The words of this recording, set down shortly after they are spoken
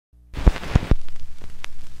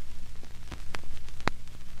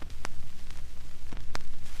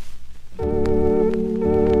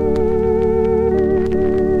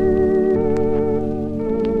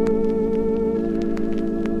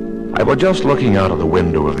We're just looking out of the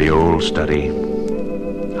window of the old study,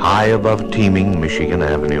 high above teeming Michigan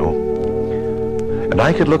Avenue, and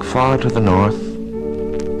I could look far to the north,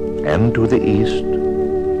 and to the east,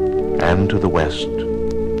 and to the west.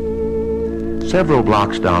 Several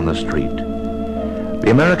blocks down the street,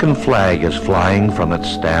 the American flag is flying from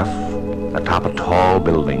its staff atop a tall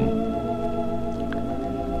building.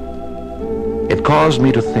 It caused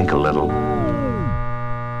me to think a little.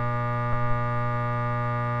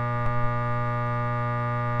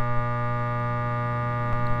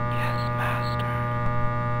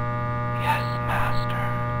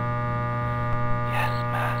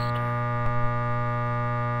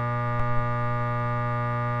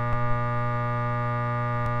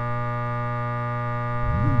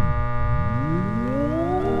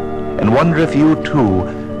 And wonder if you too,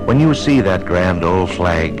 when you see that grand old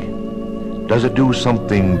flag, does it do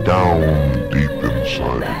something down deep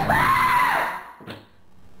inside of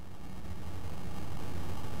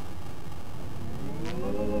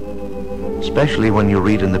you? Especially when you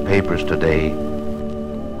read in the papers today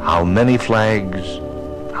how many flags,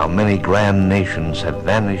 how many grand nations have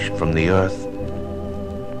vanished from the earth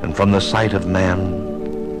and from the sight of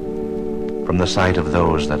man, from the sight of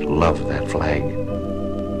those that love that flag.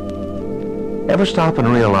 Ever stop and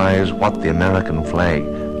realize what the American flag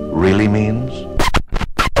really means?